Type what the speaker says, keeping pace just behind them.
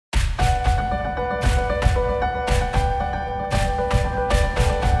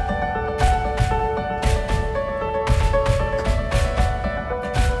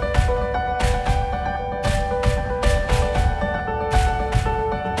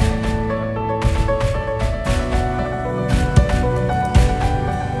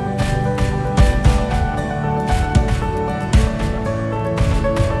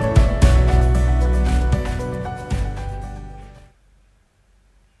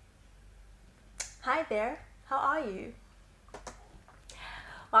Hi there, how are you?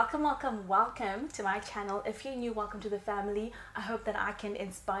 Welcome to my channel. If you're new, welcome to the family. I hope that I can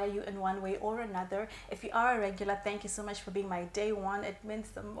inspire you in one way or another. If you are a regular, thank you so much for being my day one. It means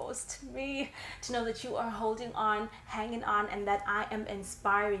the most to me to know that you are holding on, hanging on, and that I am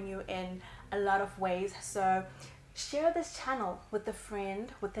inspiring you in a lot of ways. So share this channel with a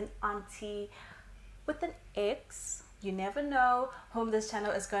friend, with an auntie, with an ex. You never know whom this channel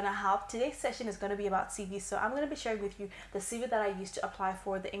is going to help. Today's session is going to be about CVs. So I'm going to be sharing with you the CV that I used to apply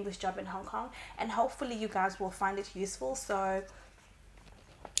for the English job in Hong Kong, and hopefully you guys will find it useful. So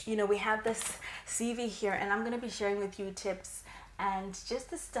we have this CV here, and I'm going to be sharing with you tips and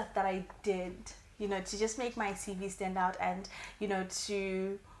just the stuff that I did, to just make my CV stand out, and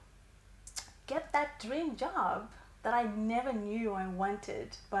to get that dream job that I never knew I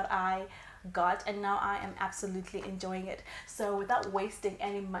wanted, but I got, and now I am absolutely enjoying it. So without wasting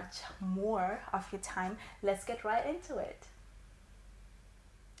any much more of your time, let's get right into it.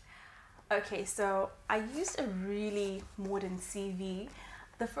 Okay, so I used a really modern CV.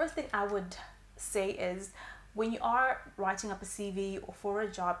 The first thing I would say is, when you are writing up a CV or for a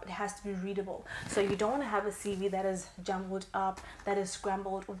job, it has to be readable. So you don't want to have a CV that is jumbled up, that is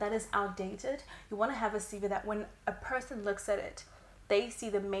scrambled, or that is outdated. You want to have a CV that when a person looks at it, they see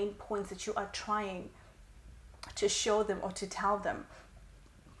the main points that you are trying to show them or to tell them.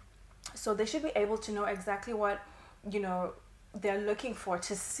 So they should be able to know exactly what they're looking for,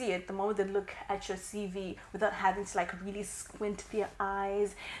 to see it the moment they look at your CV, without having to really squint their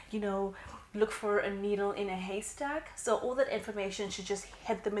eyes, look for a needle in a haystack. So all that information should just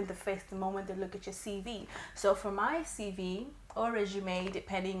hit them in the face the moment they look at your CV. So for my CV or resume,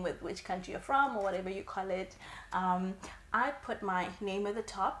 depending with which country you're from or whatever you call it, I put my name at the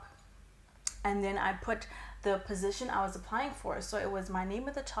top, and then I put the position I was applying for. So it was my name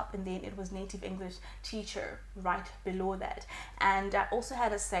at the top, and then it was native English teacher right below that. And I also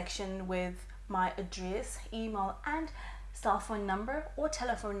had a section with my address, email, and cell phone number or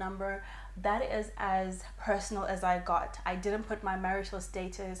telephone number. That is as personal as I got. I didn't put my marital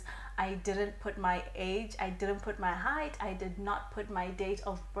status, I didn't put my age, I didn't put my height, I did not put my date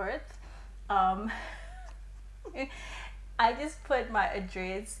of birth. I just put my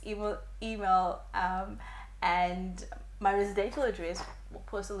address, email, and my residential address,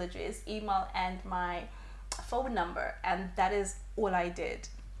 postal address, email, and my phone number, and that is all I did.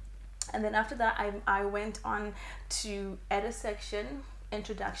 And then after that, I went on to add a section,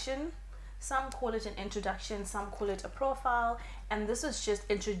 introduction. Some call it an introduction, some call it a profile, and this was just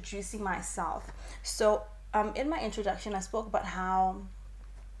introducing myself. So in my introduction, I spoke about how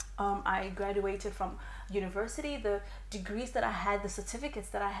I graduated from university, the degrees that I had, the certificates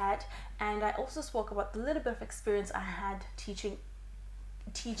that I had, and I also spoke about the little bit of experience I had teaching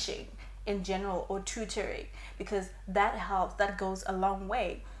in general, or tutoring, because that helps, that goes a long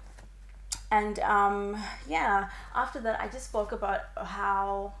way. And after that, I just spoke about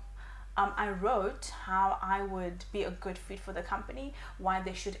how I wrote how I would be a good fit for the company, why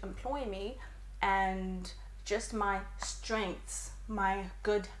they should employ me, and just my strengths, my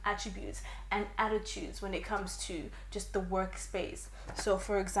good attributes and attitudes when it comes to just the workspace. So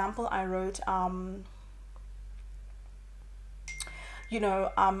for example, I wrote I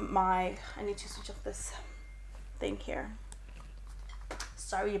need to switch off this thing here.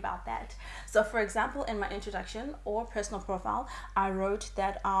 Sorry about that. So for example, in my introduction or personal profile, I wrote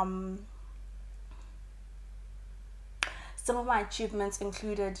that some of my achievements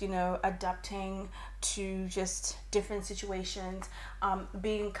included, adapting to just different situations,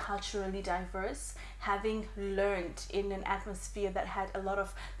 being culturally diverse, having learned in an atmosphere that had a lot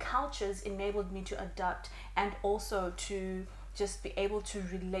of cultures enabled me to adapt, and also to just be able to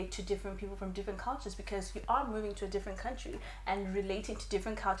relate to different people from different cultures, because you are moving to a different country, and relating to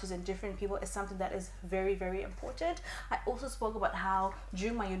different cultures and different people is something that is very, very important. I also spoke about how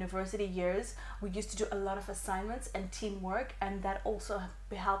during my university years, we used to do a lot of assignments and teamwork, and that also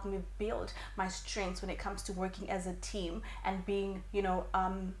helped me build my strengths when it comes to working as a team and being,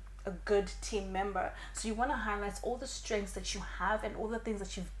 a good team member. So you want to highlight all the strengths that you have and all the things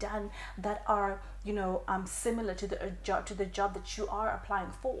that you've done that are similar to the job that you are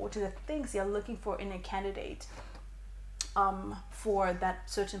applying for, or to the things you're looking for in a candidate for that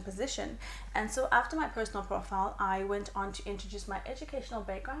certain position. And so after my personal profile, I went on to introduce my educational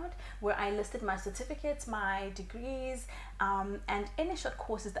background, where I listed my certificates, my degrees, and any short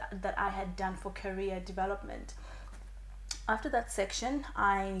courses that I had done for career development. After that section,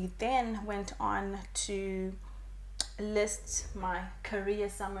 I then went on to list my career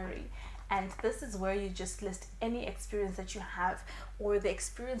summary, And this is where you just list any experience that you have, or the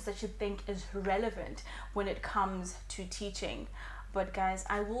experience that you think is relevant when it comes to teaching. But guys,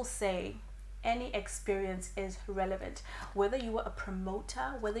 I will say any experience is relevant. Whether you were a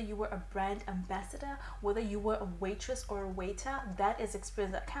promoter, whether you were a brand ambassador, whether you were a waitress or a waiter, that is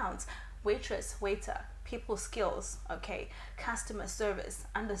experience that counts. Waitress, waiter, people skills, okay, customer service,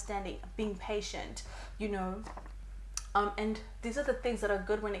 understanding, being patient, you know. And these are the things that are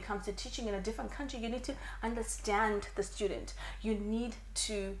good when it comes to teaching in a different country. You need to understand the student. You need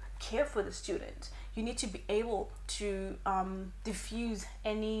to care for the student. You need to be able to diffuse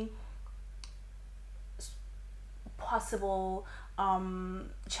any possible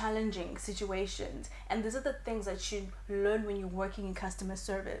challenging situations. And these are the things that you learn when you're working in customer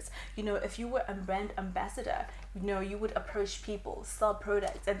service. You know, if you were a brand ambassador, you know, you would approach people, sell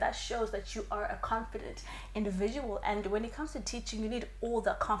products, and that shows that you are a confident individual. And when it comes to teaching, you need all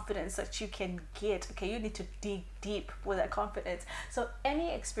the confidence that you can get. Okay, you need to dig deep with that confidence. So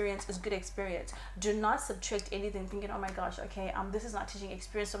any experience is good experience. Do not subtract anything thinking, oh my gosh, okay, this is not teaching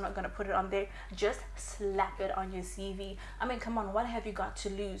experience, so I'm not going to put it on there. Just slap it on your CV. I mean, come on, what have you got to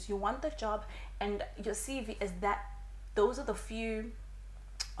lose? You want the job, and your CV is that. Those are the few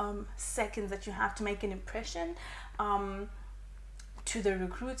seconds that you have to make an impression to the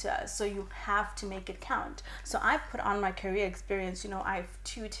recruiter, so you have to make it count. So I put on my career experience. You know, I've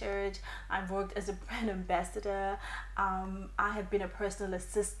tutored, I've worked as a brand ambassador, I have been a personal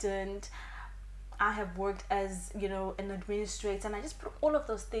assistant, I have worked as, you know, an administrator, and I just put all of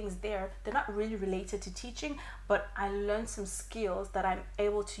those things there. They're not really related to teaching, but I learned some skills that I'm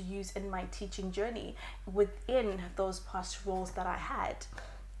able to use in my teaching journey within those past roles that I had.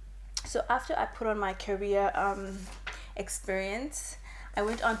 So after I put on my career experience, I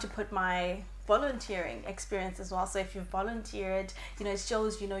went on to put my volunteering experience as well. So if you volunteered, you know, it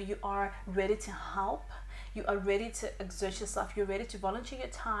shows, you know, you are ready to help, you are ready to exert yourself, you're ready to volunteer your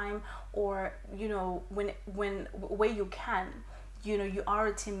time, or, you know, where you can. You know, you are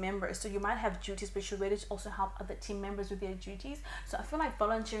a team member, so you might have duties, but you're ready to also help other team members with their duties. So I feel like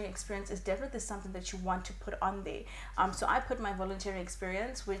volunteering experience is definitely something that you want to put on there. So I put my volunteering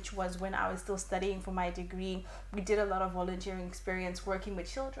experience, which was when I was still studying for my degree. We did a lot of volunteering experience, working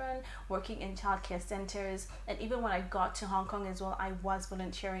with children, working in childcare centers, and even when I got to Hong Kong as well, I was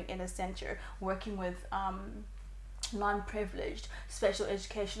volunteering in a center, working with non-privileged special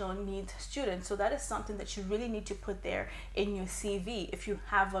educational needs students. So that is something that you really need to put there in your CV. If you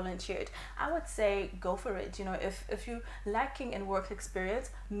have volunteered, I would say go for it. You know, if you're lacking in work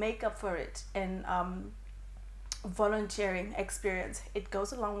experience, make up for it in volunteering experience. It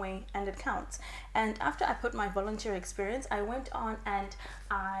goes a long way and it counts. And after I put my volunteer experience, I went on and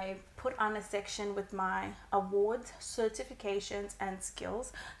I put on a section with my awards, certifications, and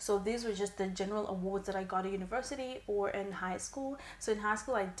skills. So these were just the general awards that I got at university or in high school. So in high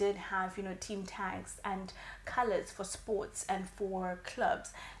school, I did have, you know, team tags and colors for sports and for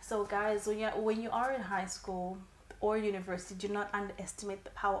clubs. So guys, when you are in high school or university, do not underestimate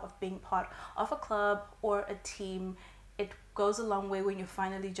the power of being part of a club or a team. It goes a long way when you're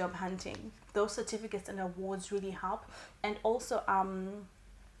finally job hunting. Those certificates and awards really help. And also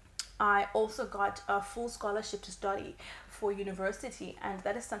I also got a full scholarship to study for university, and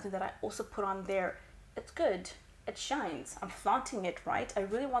that is something that I also put on there. It's good, it shines, I'm flaunting it, right? I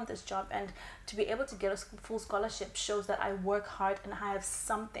really want this job, and to be able to get a full scholarship shows that I work hard and I have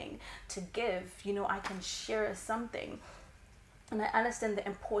something to give. You know, I can share something, and I understand the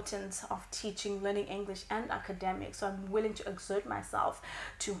importance of teaching, learning English and academics. So I'm willing to exert myself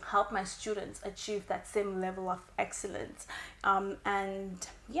to help my students achieve that same level of excellence. And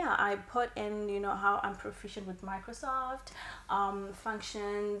yeah, I put in, you know, how I'm proficient with Microsoft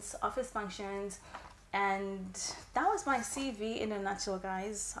functions, Office functions. And that was my CV in a nutshell,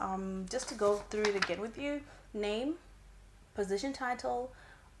 guys. Just to go through it again with you: name, position title,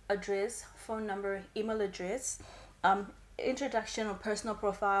 address, phone number, email address, introduction or personal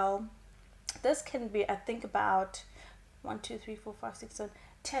profile. This can be, I think, about 1 2 3 4 5 6 7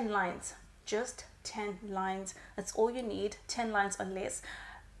 10 lines. Just 10 lines. That's all you need. 10 lines or less.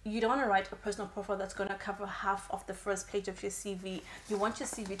 You don't want to write a personal profile that's going to cover half of the first page of your CV. You want your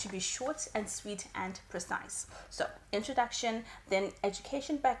CV to be short and sweet and precise. So introduction, then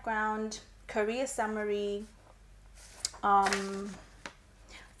education background, career summary,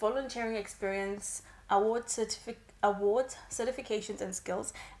 volunteering experience, awards, certifications, and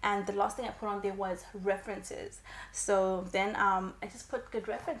skills. And the last thing I put on there was references. So then I just put good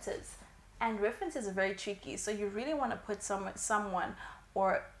references. And references are very tricky. So you really want to put someone,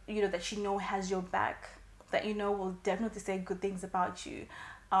 or, you know, that you know has your back, that you know will definitely say good things about you.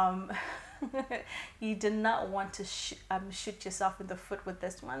 Um, you do not want to shoot yourself in the foot with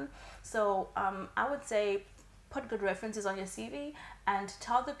this one. So I would say put good references on your CV and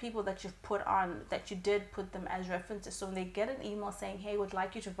tell the people that you've put on that you did put them as references. So when they get an email saying, hey, would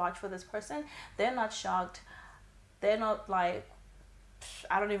like you to vouch for this person, they're not shocked. They're not like,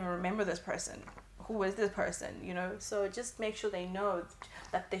 I don't even remember this person. Who is this person? You know, so just make sure they know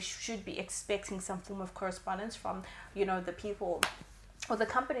that they should be expecting some form of correspondence from, you know, the people or the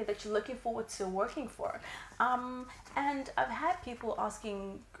company that you're looking forward to working for. And I've had people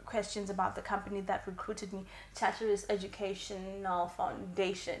asking questions about the company that recruited me, Chatter's Educational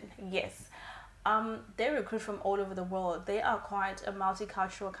Foundation. Yes, they recruit from all over the world. They are quite a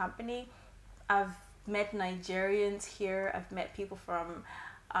multicultural company. I've met Nigerians here. I've met people from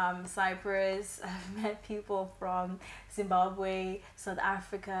Cyprus. I've met people from Zimbabwe, South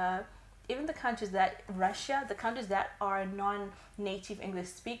Africa, even the countries that Russia, the countries that are non-native English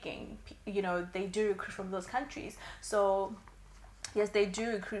speaking, you know, they do recruit from those countries. So yes, they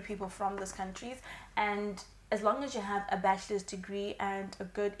do recruit people from those countries, and as long as you have a bachelor's degree and a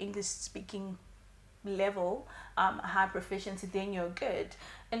good English speaking level, high proficiency, then you're good.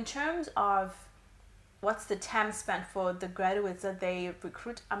 In terms of what's the time span for the graduates that they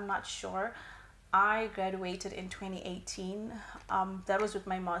recruit, I'm not sure. I graduated in 2018. That was with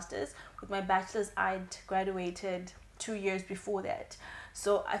my master's. With my bachelor's, I'd graduated 2 years before that.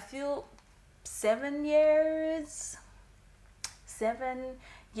 So I feel 7 years,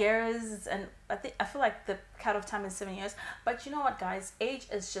 and I feel like the cutoff time is 7 years. But you know what, guys? Age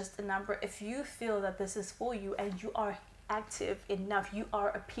is just a number. If you feel that this is for you and you are active enough, you are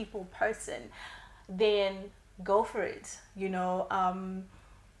a people person, then go for it. You know,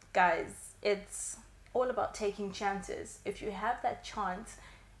 guys, it's all about taking chances. If you have that chance,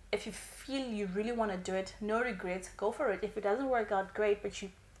 if you feel you really want to do it, no regrets, go for it. If it doesn't work out, great, but you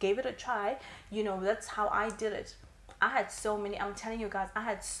gave it a try. You know, that's how I did it. I had so many, I'm telling you guys, I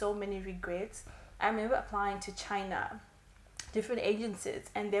had so many regrets. I remember applying to China, different agencies,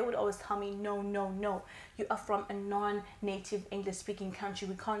 and they would always tell me, no, you are from a non-native English speaking country,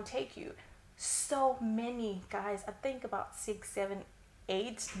 we can't take you. So many, guys, I think about 6, 7,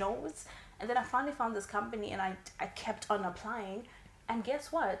 8 no's. And then I finally found this company, and I kept on applying, and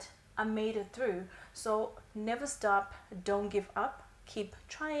guess what, I made it through. So never stop, don't give up, keep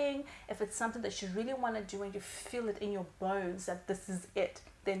trying. If it's something that you really want to do and you feel it in your bones that this is it,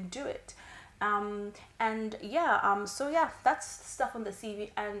 then do it. And yeah, so yeah, that's stuff on the CV.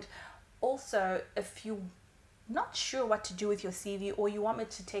 And also, if you're not sure what to do with your CV, or you want me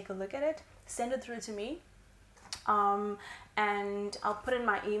to take a look at it, send it through to me, and I'll put in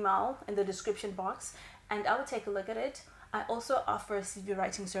my email in the description box, and I will take a look at it. I also offer CV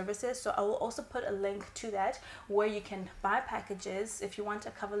writing services, so I will also put a link to that where you can buy packages if you want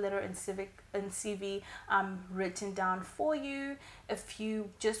a cover letter and CV written down for you. If you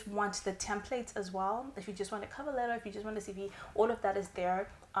just want the templates as well, if you just want a cover letter, if you just want a CV, all of that is there.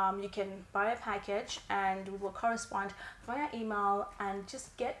 You can buy a package and we will correspond via email and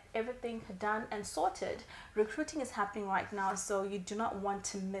just get everything done and sorted. Recruiting is happening right now, so you do not want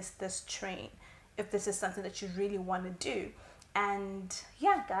to miss this train if this is something that you really want to do. And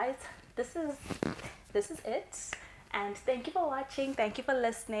yeah, guys, this is it. And thank you for watching, thank you for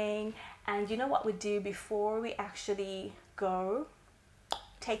listening. And you know what we do before we actually go?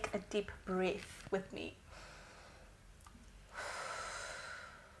 Take a deep breath with me.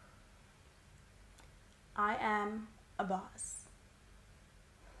 I am a boss.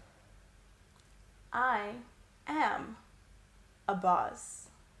 I am a boss.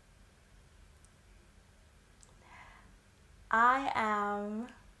 I am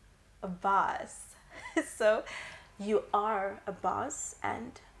a boss. So you are a boss,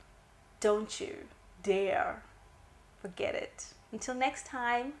 and don't you dare forget it. Until next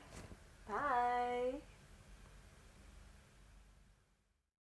time, bye.